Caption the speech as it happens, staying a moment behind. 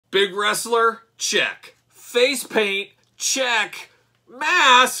Big wrestler? Check. Face paint? Check.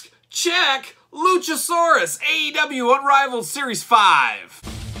 Mask? Check. Luchasaurus AEW Unrivaled Series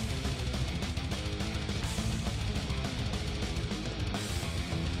 5.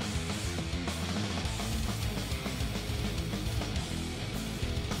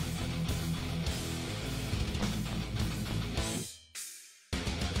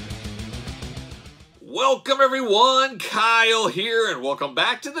 Welcome everyone, Kyle here, and welcome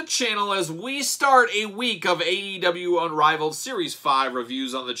back to the channel as we start a week of AEW Unrivaled Series 5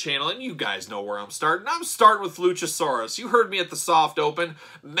 reviews on the channel, and you guys know where I'm starting. I'm starting with Luchasaurus. You heard me at the soft open.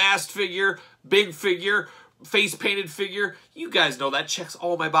 Masked figure, big figure, face-painted figure. You guys know that checks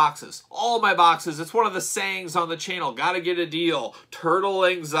all my boxes. All my boxes. It's one of the sayings on the channel. Gotta get a deal. Turtle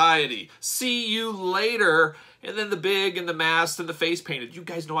anxiety. See you later. And then the big and the masked and the face painted. You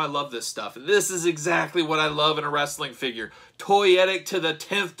guys know I love this stuff. And this is exactly what I love in a wrestling figure. Toyetic to the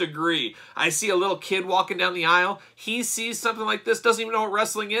 10th degree. I see a little kid walking down the aisle. He sees something like this, doesn't even know what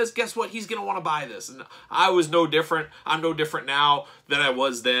wrestling is. Guess what? He's going to want to buy this. And I was no different. I'm no different now than I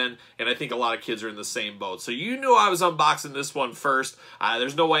was then. And I think a lot of kids are in the same boat. So you knew I was unboxing this one first.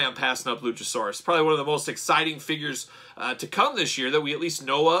 There's no way I'm passing up Luchasaurus. Probably one of the most exciting figures to come this year that we at least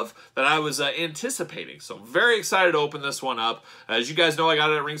know of, that I was anticipating. So I'm very excited to open this one up. As you guys know, I got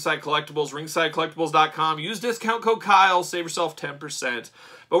it at Ringside Collectibles, ringsidecollectibles.com. Use discount code Kyle, save yourself 10%.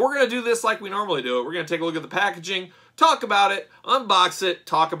 But we're going to do this like we normally do it. We're going to take a look at the packaging, talk about it, unbox it,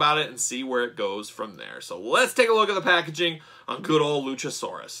 talk about it, and see where it goes from there. So let's take a look at the packaging on good old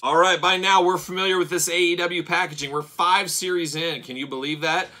Luchasaurus. All right, by now we're familiar with this AEW packaging. We're 5 series in. Can you believe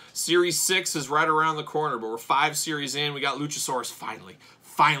that? Series 6 is right around the corner, but we're 5 series in. We got Luchasaurus finally.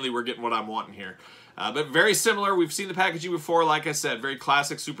 Finally, we're getting what I'm wanting here. But very similar. We've seen the packaging before, like I said. Very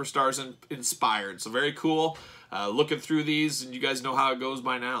classic Superstars inspired. So very cool. Looking through these, and you guys know how it goes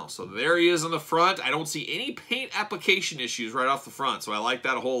by now. So there he is on the front. I don't see any paint application issues right off the front, so I like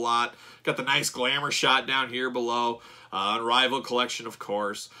that a whole lot. Got the nice glamour shot down here below. Unrivaled collection, of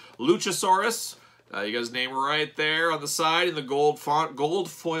course. Luchasaurus. You got his name right there on the side in the gold font, gold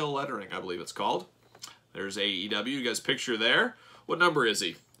foil lettering, I believe it's called. There's AEW. You guys picture there. What number is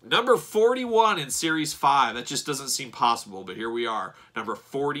he? Number 41 in Series 5. That just doesn't seem possible, but here we are. Number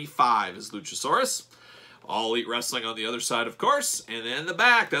 45 is Luchasaurus. All Elite Wrestling on the other side, of course. And then the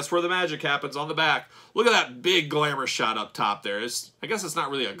back. That's where the magic happens, on the back. Look at that big glamour shot up top there. I guess it's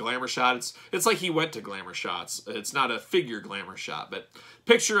not really a glamour shot. It's like he went to glamour shots. It's not a figure glamour shot, but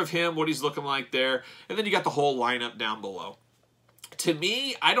picture of him, what he's looking like there. And then you got the whole lineup down below. To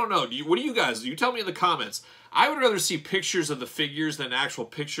me, I don't know. What do you guys do? You tell me in the comments. I would rather see pictures of the figures than actual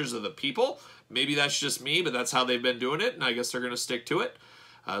pictures of the people. Maybe that's just me, but that's how they've been doing it, and I guess they're going to stick to it.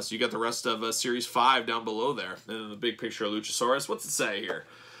 So you got the rest of Series 5 down below there. And then the big picture of Luchasaurus. What's it say here?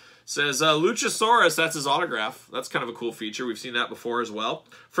 It says Luchasaurus, that's his autograph. That's kind of a cool feature. We've seen that before as well.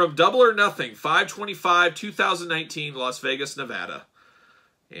 From Double or Nothing, 5/25/2019, Las Vegas, Nevada.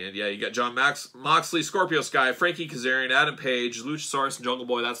 And yeah, you got John Moxley, Scorpio Sky, Frankie Kazarian, Adam Page, Luchasaurus, and Jungle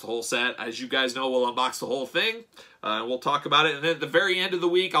Boy. That's the whole set. As you guys know, we'll unbox the whole thing. We'll talk about it. And then at the very end of the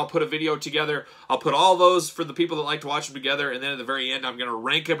week, I'll put a video together. I'll put all those for the people that like to watch them together. And then at the very end, I'm going to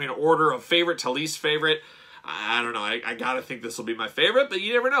rank them in order of favorite to least favorite. I don't know. I got to think this will be my favorite, but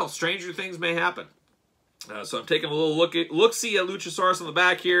you never know. Stranger things may happen. So I'm taking a little look-see at Luchasaurus on the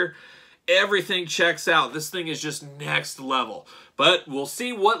back here. Everything checks out. This thing is just next level. But we'll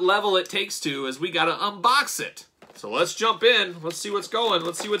see what level it takes to as we got to unbox it. So let's jump in. Let's see what's going.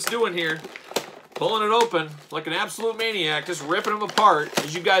 Let's see what's doing here. Pulling it open like an absolute maniac, just ripping them apart.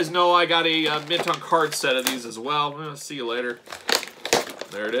 As you guys know, I got a mint on card set of these as well. See you later.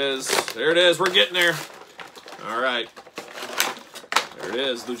 There it is. There it is. We're getting there. All right. There it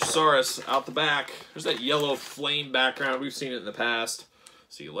is. Luchasaurus out the back. There's that yellow flame background. We've seen it in the past.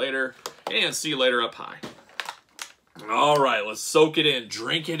 See you later. And see you later up high. All right, let's soak it in.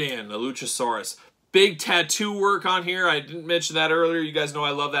 Drink it in. The Luchasaurus. Big tattoo work on here. I didn't mention that earlier. You guys know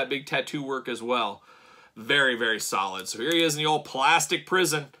I love that big tattoo work as well. Very, very solid. So here he is in the old plastic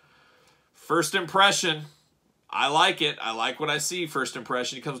prison. First impression. I like it. I like what I see. First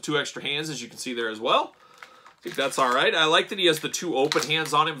impression. He comes with 2 extra hands, as you can see there as well. I think that's all right. I like that he has the 2 open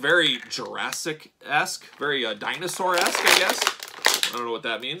hands on him. Very Jurassic-esque. Very dinosaur-esque, I guess. I don't know what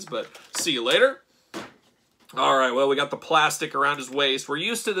that means, but see you later. All right, well, we got the plastic around his waist. We're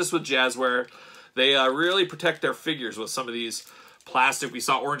used to this with Jazwares. They really protect their figures with some of these plastic. We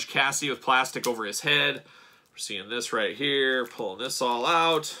saw Orange Cassidy with plastic over his head. We're seeing this right here, pulling this all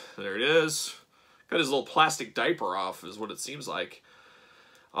out. There it is. Got his little plastic diaper off is what it seems like.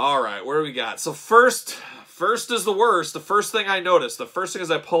 All right, what do we got? So first is the worst. The first thing I noticed, the first thing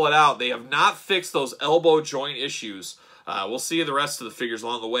as I pull it out, they have not fixed those elbow joint issues. We'll see the rest of the figures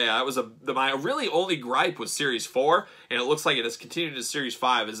along the way. My really only gripe with Series 4, and it looks like it has continued to Series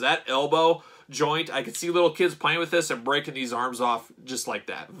 5, is that elbow joint. I could see little kids playing with this and breaking these arms off just like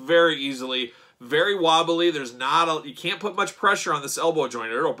that. Very easily, very wobbly. You can't put much pressure on this elbow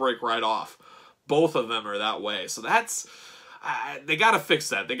joint or it'll break right off. Both of them are that way. So they got to fix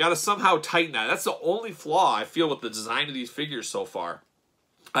that. They got to somehow tighten that. That's the only flaw I feel with the design of these figures so far.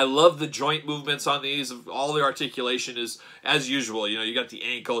 I love the joint movements on these. All the articulation is as usual. You know, you got the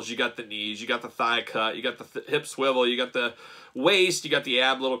ankles, you got the knees, you got the thigh cut, you got the hip swivel, you got the waist, you got the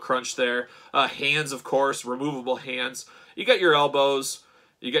ab little crunch there. Hands, of course, removable hands. You got your elbows,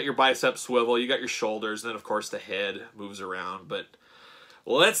 you got your bicep swivel, you got your shoulders, and then, of course, the head moves around. But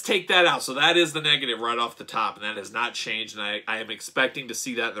let's take that out. So that is the negative right off the top, and that has not changed, and I am expecting to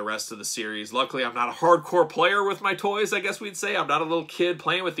see that in the rest of the series. Luckily, I'm not a hardcore player with my toys, I guess we'd say. I'm not a little kid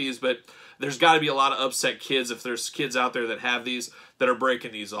playing with these, but there's got to be a lot of upset kids if there's kids out there that have these that are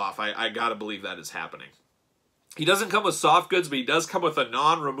breaking these off. I got to believe that is happening. He doesn't come with soft goods, but he does come with a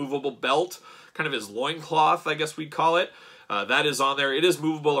non-removable belt, kind of his loincloth, I guess we'd call it. That is on there. It is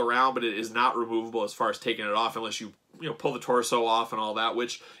movable around, but it is not removable as far as taking it off unless you pull the torso off and all that,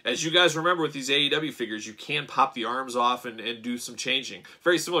 which, as you guys remember with these AEW figures, you can pop the arms off and do some changing.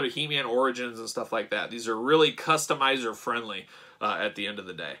 Very similar to He-Man Origins and stuff like that. These are really customizer-friendly at the end of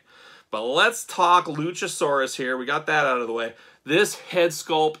the day. But let's talk Luchasaurus here. We got that out of the way. This head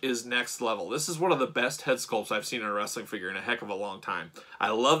sculpt is next level. This is one of the best head sculpts I've seen in a wrestling figure in a heck of a long time. I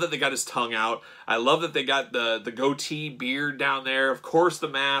love that they got his tongue out. I love that they got the goatee beard down there. Of course, the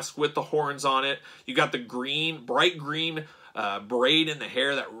mask with the horns on it. You got the green, bright green braid in the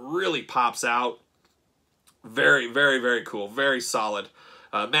hair that really pops out. Very, very, very cool. Very solid.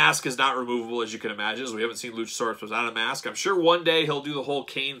 Mask is not removable, as you can imagine, as we haven't seen Luchasaurus without a mask. I'm sure one day he'll do the whole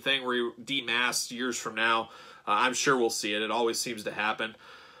Kane thing where he demasks years from now. I'm sure we'll see it. It always seems to happen.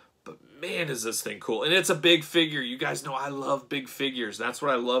 But man, is this thing cool. And it's a big figure. You guys know I love big figures. That's what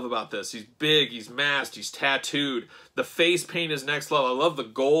I love about this. He's big, he's masked, he's tattooed. The face paint is next level. I love the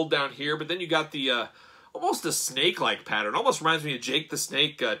gold down here. But then you got the almost a snake-like pattern. Almost reminds me of Jake the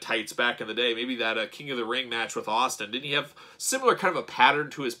Snake tights back in the day. Maybe that King of the Ring match with Austin. Didn't he have similar kind of a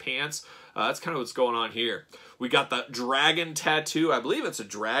pattern to his pants? That's kind of what's going on here. We got the dragon tattoo. I believe it's a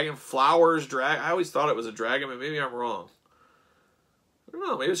dragon. Flowers, I always thought it was a dragon, but maybe I'm wrong. I don't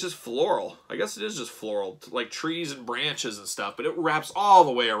know. Maybe it's just floral. I guess it is just floral, like trees and branches and stuff, but it wraps all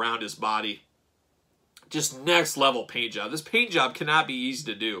the way around his body. Just next level paint job. This paint job cannot be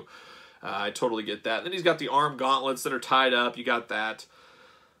easy to do. I totally get that. And then he's got the arm gauntlets that are tied up. You got that.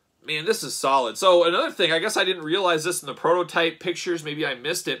 Man, this is solid. So another thing, I guess I didn't realize this in the prototype pictures. Maybe I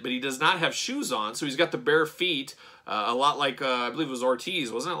missed it, but he does not have shoes on. So he's got the bare feet, a lot like, I believe it was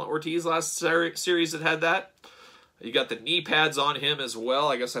Ortiz. Wasn't it Ortiz last series that had that? You got the knee pads on him as well.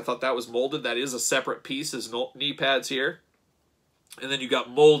 I guess I thought that was molded. That is a separate piece, his knee pads here. And then you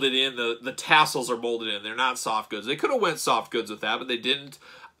got molded in. The tassels are molded in. They're not soft goods. They could have went soft goods with that, but they didn't.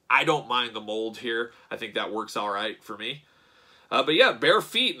 I don't mind the mold here. I think that works all right for me. But yeah, bare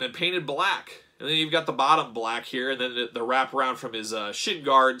feet and then painted black. And then you've got the bottom black here, and then the wraparound from his shin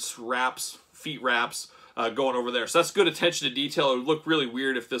guards, feet wraps, going over there. So that's good attention to detail. It would look really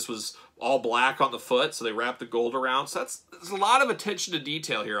weird if this was all black on the foot, so they wrapped the gold around. So there's a lot of attention to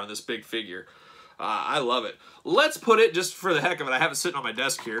detail here on this big figure. I love it. Let's put it, just for the heck of it, I have it sitting on my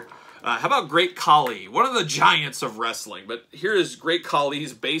desk here. How about Great Khali? One of the giants of wrestling. But here is Great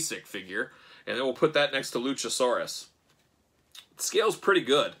Khali's basic figure, and then we'll put that next to Luchasaurus. The scale's pretty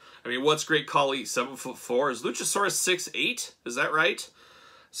good. I mean, what's Great Khali? 7'4". Is Luchasaurus 6'8"? Is that right?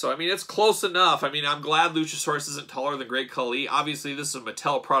 So, I mean, it's close enough. I mean, I'm glad Luchasaurus isn't taller than Great Khali. Obviously, this is a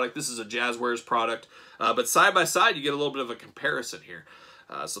Mattel product. This is a Jazwares product. But side by side, you get a little bit of a comparison here.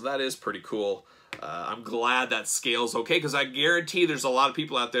 So that is pretty cool. I'm glad that scale's okay, because I guarantee there's a lot of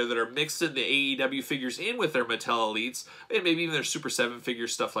people out there that are mixing the AEW figures in with their Mattel Elites, and maybe even their Super 7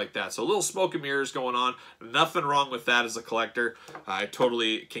 figures, stuff like that. So a little smoke and mirrors going on. Nothing wrong with that as a collector. I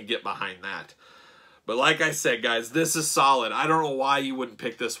totally can get behind that. But like I said, guys, this is solid. I don't know why you wouldn't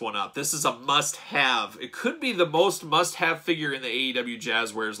pick this one up. This is a must-have. It could be the most must-have figure in the AEW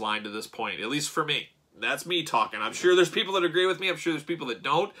Jazwares line to this point, at least for me. That's me talking. I'm sure there's people that agree with me. I'm sure there's people that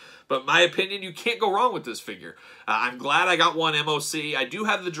don't. But my opinion, you can't go wrong with this figure. I'm glad I got one MOC. I do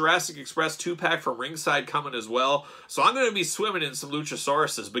have the Jurassic Express 2-pack from Ringside coming as well. So I'm going to be swimming in some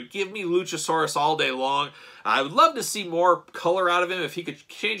Luchasauruses. But give me Luchasaurus all day long. I would love to see more color out of him. If he could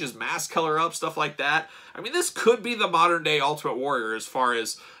change his mask color up, stuff like that. I mean, this could be the modern-day Ultimate Warrior as far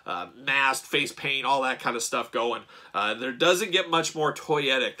as mask, face paint, all that kind of stuff going. There doesn't get much more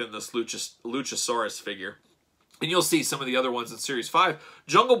toyetic than this Luchasaurus figure. And you'll see some of the other ones in Series 5.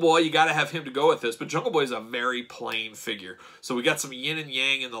 Jungle Boy, you got to have him to go with this, but Jungle Boy is a very plain figure. So we got some yin and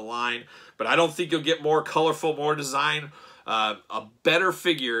yang in the line, but I don't think you'll get more colorful, more design, a better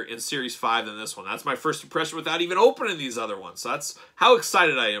figure in Series 5 than this one. That's my first impression without even opening these other ones. So that's how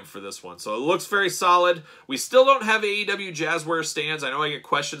excited I am for this one. So it looks very solid. We still don't have AEW Jazwares stands. I know I get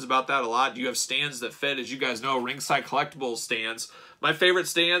questions about that a lot. Do you have stands that fit? As you guys know, Ringside Collectibles stands. My favorite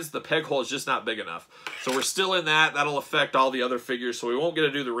stands, the peg hole is just not big enough. So we're still in that. That'll affect all the other figures, so we won't get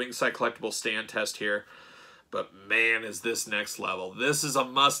to do the Ringside Collectibles stand test here. But man, is this next level. This is a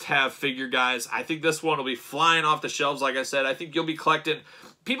must-have figure, guys. I think this one will be flying off the shelves, like I said. I think you'll be collecting...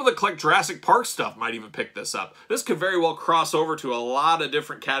 People that collect Jurassic Park stuff might even pick this up. This could very well cross over to a lot of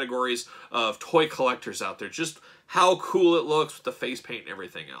different categories of toy collectors out there. Just how cool it looks with the face paint and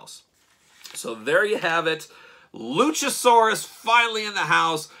everything else. So there you have it. Luchasaurus finally in the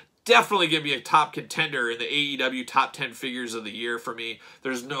house. Definitely going to be a top contender in the AEW top 10 figures of the year for me.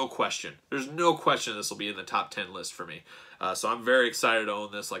 There's no question. There's no question this will be in the top 10 list for me. So I'm very excited to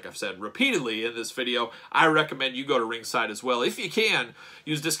own this. Like I've said repeatedly in this video, I recommend you go to Ringside as well. If you can,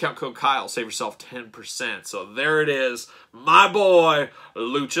 use discount code Kyle. Save yourself 10%. So there it is. My boy,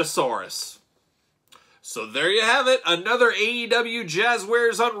 Luchasaurus. So there you have it, another AEW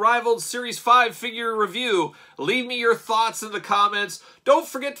Jazwares Unrivaled Series 5 figure review. Leave me your thoughts in the comments. Don't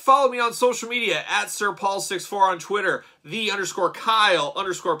forget to follow me on social media, at SirPaul64 on Twitter,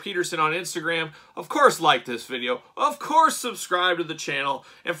 _Kyle_Peterson on Instagram. Of course, like this video. Of course, subscribe to the channel.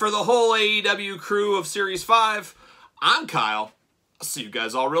 And for the whole AEW crew of Series 5, I'm Kyle. I'll see you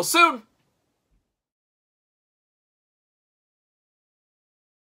guys all real soon.